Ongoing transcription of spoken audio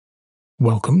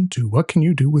Welcome to What Can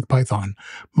You Do with Python?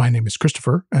 My name is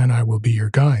Christopher, and I will be your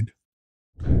guide.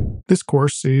 This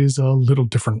course is a little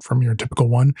different from your typical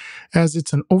one, as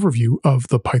it's an overview of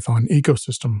the Python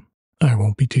ecosystem. I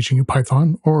won't be teaching you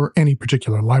Python or any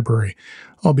particular library.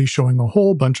 I'll be showing a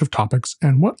whole bunch of topics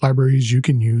and what libraries you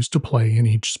can use to play in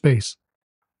each space.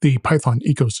 The Python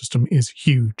ecosystem is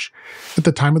huge. At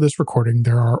the time of this recording,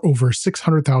 there are over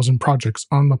 600,000 projects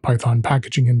on the Python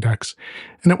packaging index,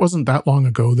 and it wasn't that long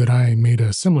ago that I made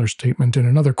a similar statement in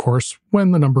another course when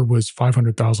the number was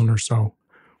 500,000 or so.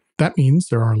 That means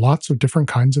there are lots of different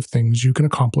kinds of things you can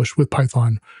accomplish with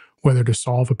Python, whether to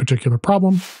solve a particular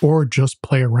problem or just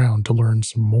play around to learn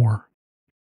some more.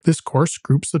 This course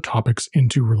groups the topics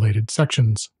into related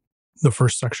sections. The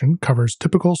first section covers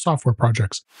typical software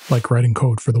projects like writing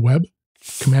code for the web,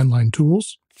 command line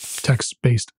tools,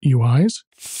 text-based UIs,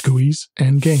 GUIs,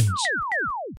 and games.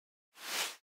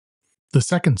 The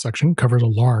second section covers a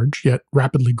large yet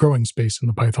rapidly growing space in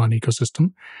the Python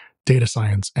ecosystem, data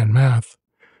science and math.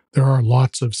 There are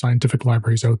lots of scientific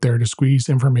libraries out there to squeeze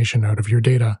information out of your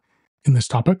data. In this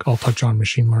topic, I'll touch on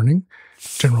machine learning,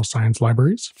 general science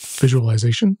libraries,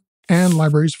 visualization, and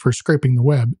libraries for scraping the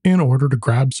web in order to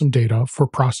grab some data for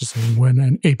processing when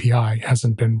an API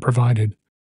hasn't been provided.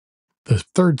 The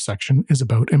third section is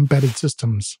about embedded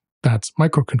systems, that's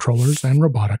microcontrollers and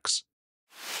robotics.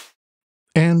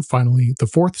 And finally, the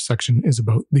fourth section is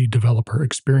about the developer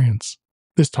experience.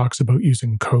 This talks about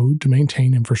using code to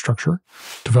maintain infrastructure,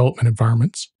 development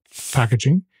environments,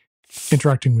 packaging,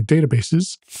 interacting with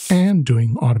databases, and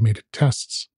doing automated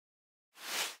tests.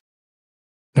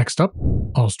 Next up,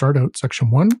 I'll start out section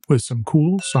 1 with some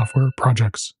cool software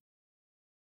projects.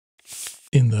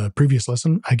 In the previous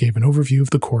lesson, I gave an overview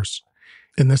of the course.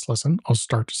 In this lesson, I'll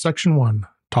start section 1,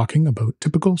 talking about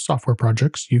typical software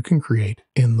projects you can create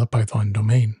in the Python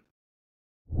domain.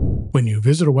 When you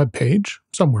visit a web page,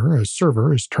 somewhere a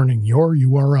server is turning your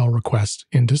URL request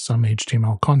into some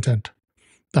HTML content.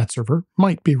 That server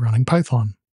might be running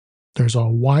Python. There's a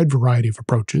wide variety of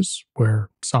approaches, where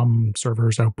some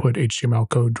servers output HTML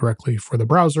code directly for the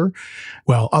browser,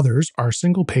 while others are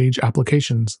single-page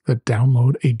applications that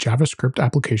download a JavaScript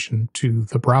application to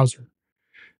the browser.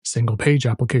 Single-page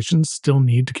applications still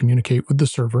need to communicate with the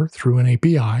server through an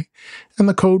API, and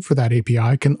the code for that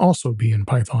API can also be in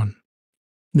Python.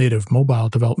 Native mobile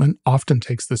development often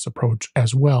takes this approach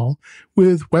as well,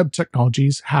 with web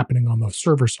technologies happening on the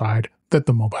server side that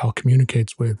the mobile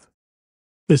communicates with.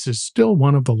 This is still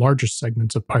one of the largest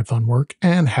segments of Python work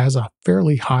and has a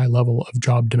fairly high level of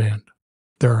job demand.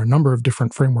 There are a number of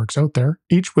different frameworks out there,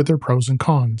 each with their pros and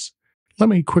cons. Let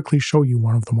me quickly show you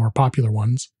one of the more popular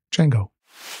ones, Django.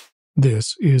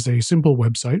 This is a simple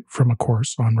website from a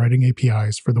course on writing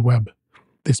APIs for the web.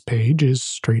 This page is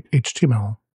straight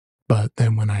HTML, but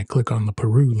then when I click on the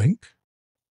Peru link,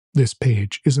 this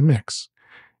page is a mix.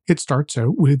 It starts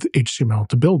out with HTML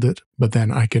to build it, but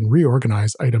then I can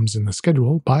reorganize items in the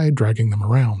schedule by dragging them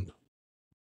around.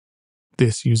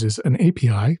 This uses an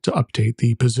API to update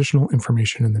the positional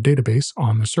information in the database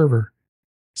on the server.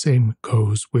 Same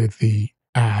goes with the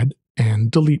add and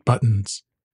delete buttons.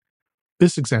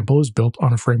 This example is built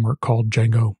on a framework called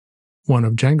Django. One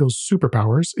of Django's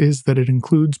superpowers is that it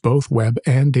includes both web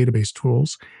and database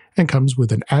tools and comes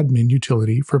with an admin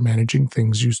utility for managing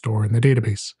things you store in the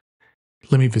database.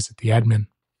 Let me visit the admin.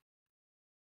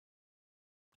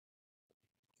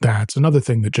 That's another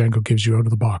thing that Django gives you out of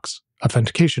the box,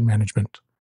 authentication management.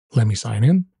 Let me sign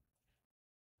in.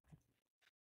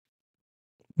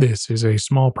 This is a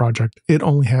small project. It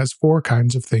only has 4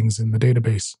 kinds of things in the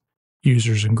database.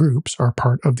 Users and groups are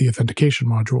part of the authentication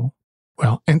module,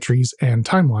 while entries and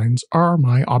timelines are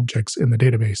my objects in the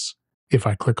database. If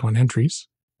I click on entries,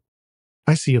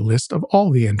 I see a list of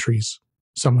all the entries.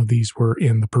 Some of these were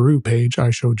in the Peru page I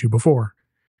showed you before.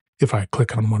 If I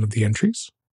click on one of the entries,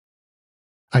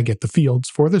 I get the fields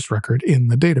for this record in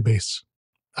the database.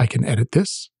 I can edit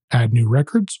this, add new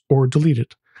records, or delete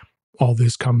it. All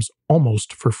this comes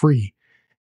almost for free.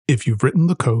 If you've written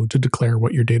the code to declare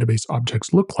what your database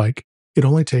objects look like, it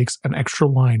only takes an extra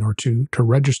line or two to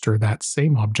register that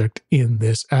same object in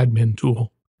this admin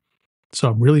tool.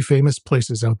 Some really famous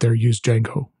places out there use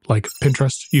Django, like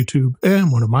Pinterest, YouTube, and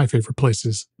one of my favorite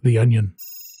places, The Onion.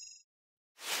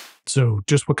 So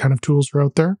just what kind of tools are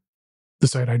out there? The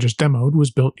site I just demoed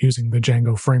was built using the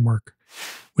Django framework.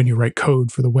 When you write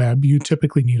code for the web, you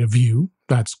typically need a view,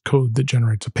 that's code that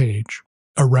generates a page,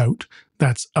 a route,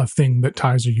 that's a thing that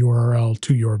ties a URL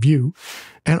to your view,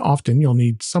 and often you'll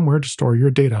need somewhere to store your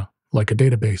data, like a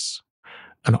database.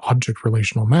 An object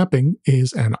relational mapping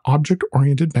is an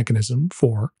object-oriented mechanism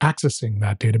for accessing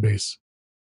that database.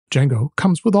 Django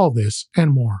comes with all this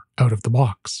and more out of the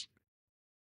box.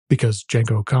 Because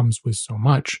Django comes with so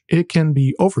much, it can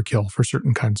be overkill for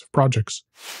certain kinds of projects.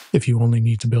 If you only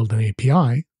need to build an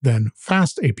API, then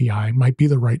Fast API might be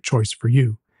the right choice for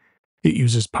you. It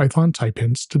uses Python type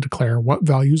hints to declare what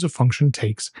values a function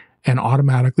takes and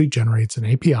automatically generates an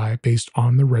API based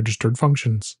on the registered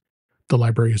functions. The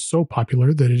library is so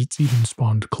popular that it's even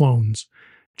spawned clones.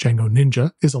 Django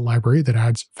Ninja is a library that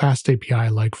adds Fast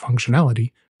API-like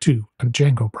functionality to a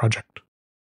Django project.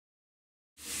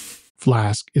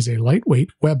 Flask is a lightweight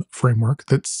web framework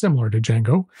that's similar to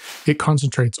Django. It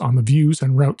concentrates on the views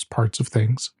and routes parts of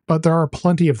things, but there are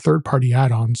plenty of third-party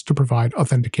add-ons to provide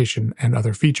authentication and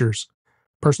other features.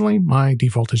 Personally, my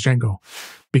default is Django,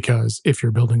 because if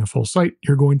you're building a full site,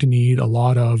 you're going to need a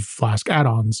lot of Flask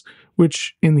add-ons,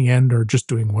 which in the end are just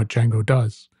doing what Django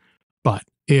does. But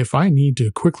if I need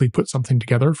to quickly put something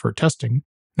together for testing,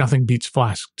 nothing beats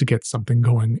Flask to get something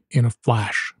going in a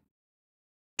flash.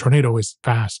 Tornado is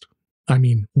fast. I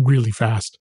mean, really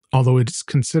fast. Although it's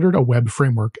considered a web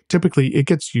framework, typically it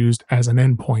gets used as an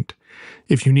endpoint.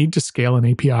 If you need to scale an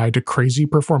API to crazy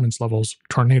performance levels,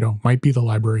 Tornado might be the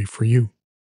library for you.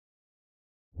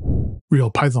 Real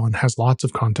Python has lots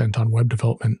of content on web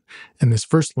development, and this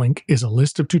first link is a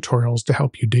list of tutorials to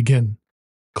help you dig in.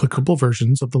 Clickable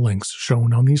versions of the links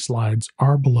shown on these slides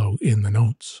are below in the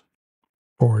notes.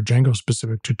 For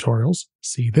Django-specific tutorials,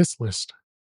 see this list.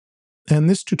 And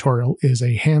this tutorial is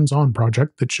a hands-on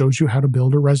project that shows you how to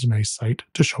build a resume site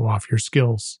to show off your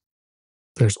skills.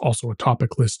 There's also a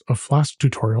topic list of Flask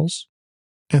tutorials,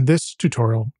 and this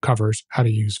tutorial covers how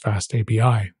to use Fast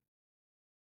API.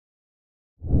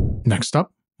 Next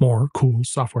up, more cool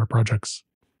software projects.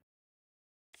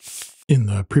 In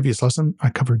the previous lesson,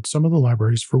 I covered some of the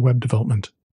libraries for web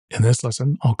development. In this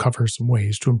lesson, I'll cover some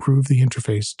ways to improve the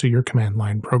interface to your command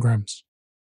line programs.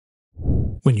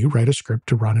 When you write a script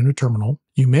to run in a terminal,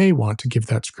 you may want to give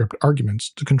that script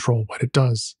arguments to control what it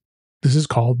does. This is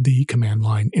called the command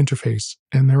line interface,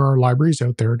 and there are libraries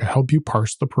out there to help you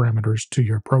parse the parameters to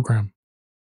your program.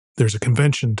 There's a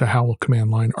convention to how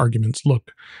command line arguments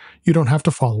look. You don't have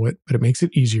to follow it, but it makes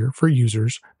it easier for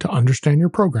users to understand your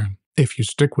program if you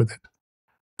stick with it.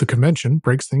 The convention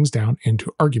breaks things down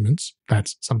into arguments,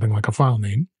 that's something like a file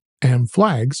name, and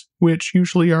flags, which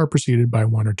usually are preceded by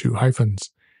one or two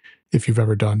hyphens. If you've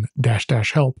ever done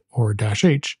 --help or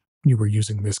 -h, you were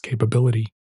using this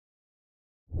capability.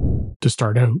 To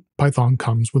start out, Python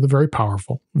comes with a very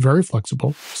powerful, very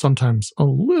flexible, sometimes a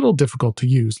little difficult to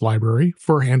use library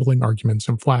for handling arguments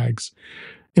and flags.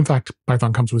 In fact,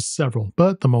 Python comes with several,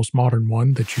 but the most modern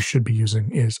one that you should be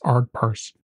using is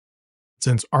argparse.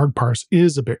 Since argparse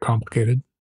is a bit complicated,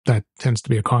 that tends to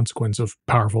be a consequence of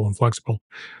powerful and flexible,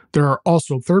 there are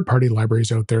also third-party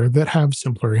libraries out there that have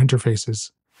simpler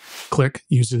interfaces. CLIs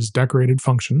uses decorated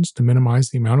functions to minimize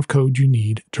the amount of code you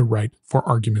need to write for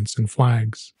arguments and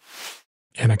flags.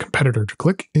 And a competitor to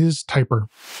CLIs is Typer.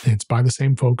 It's by the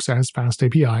same folks as Fast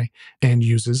API and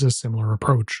uses a similar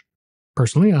approach.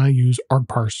 Personally, I use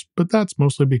argparse, but that's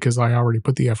mostly because I already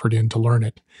put the effort in to learn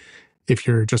it. If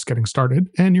you're just getting started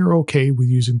and you're okay with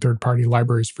using third-party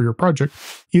libraries for your project,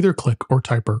 either CLIs or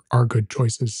Typer are good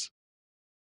choices.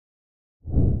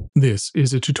 This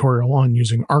is a tutorial on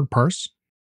using argparse.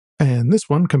 And this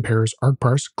one compares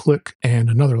argparse, CLIs, and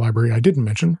another library I didn't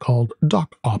mention called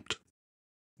docopt.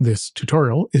 This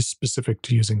tutorial is specific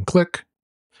to using CLIs.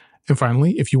 And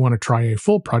finally, if you want to try a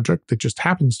full project that just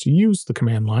happens to use the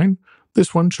command line,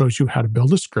 this one shows you how to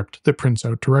build a script that prints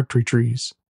out directory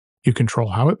trees. You control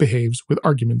how it behaves with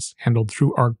arguments handled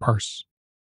through argparse.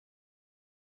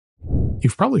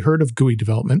 You've probably heard of GUI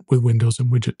development with Windows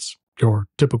and widgets, your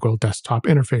typical desktop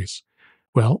interface.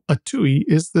 Well, a TUI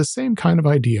is the same kind of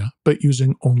idea, but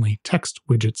using only text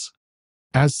widgets.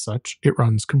 As such, it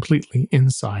runs completely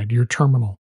inside your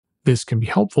terminal. This can be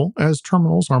helpful as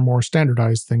terminals are more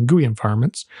standardized than GUI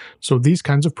environments, so these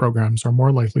kinds of programs are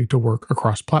more likely to work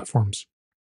across platforms.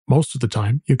 Most of the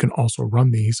time, you can also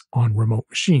run these on remote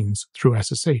machines through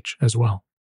SSH as well.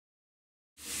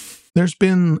 There's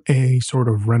been a sort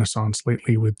of renaissance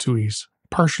lately with TUIs,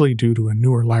 partially due to a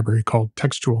newer library called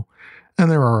Textual, and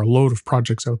there are a load of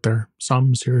projects out there,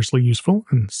 some seriously useful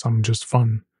and some just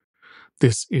fun.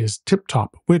 This is TipTop,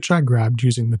 which I grabbed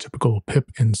using the typical pip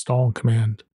install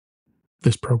command.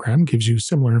 This program gives you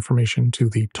similar information to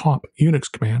the top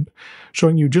Unix command,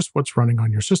 showing you just what's running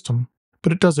on your system,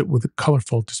 but it does it with a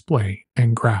colorful display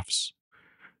and graphs.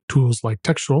 Tools like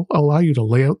Textual allow you to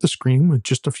lay out the screen with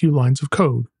just a few lines of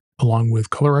code, along with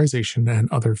colorization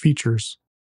and other features.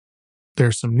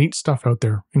 There's some neat stuff out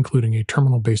there, including a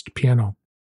terminal-based piano.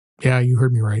 Yeah, you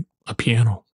heard me right, a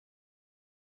piano.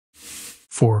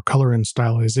 For color and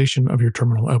stylization of your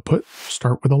terminal output,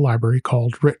 start with a library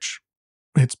called Rich.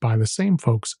 It's by the same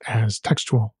folks as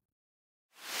Textual.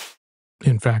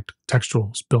 In fact,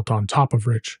 Textual is built on top of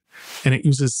Rich, and it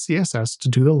uses CSS to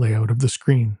do the layout of the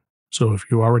screen. So if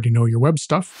you already know your web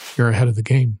stuff, you're ahead of the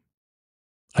game.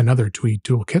 Another TUI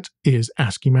toolkit is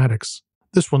Schematics.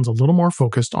 This one's a little more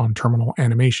focused on terminal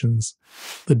animations.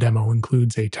 The demo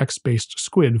includes a text-based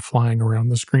squid flying around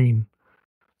the screen.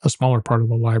 A smaller part of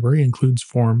the library includes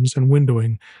forms and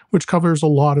windowing, which covers a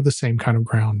lot of the same kind of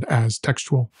ground as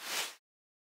Textual.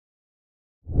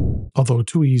 Although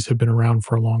TUIs have been around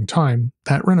for a long time,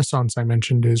 that renaissance I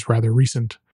mentioned is rather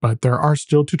recent, but there are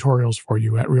still tutorials for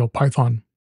you at RealPython.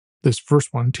 This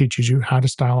first one teaches you how to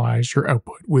stylize your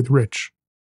output with Rich,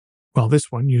 while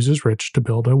this one uses Rich to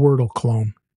build a Wordle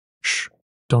clone. Shh,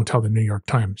 don't tell the New York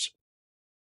Times.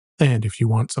 And if you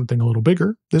want something a little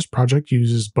bigger, this project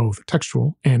uses both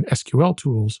textual and SQL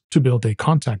tools to build a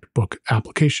contact book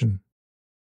application.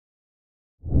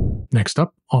 Next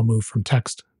up, I'll move from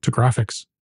text to graphics.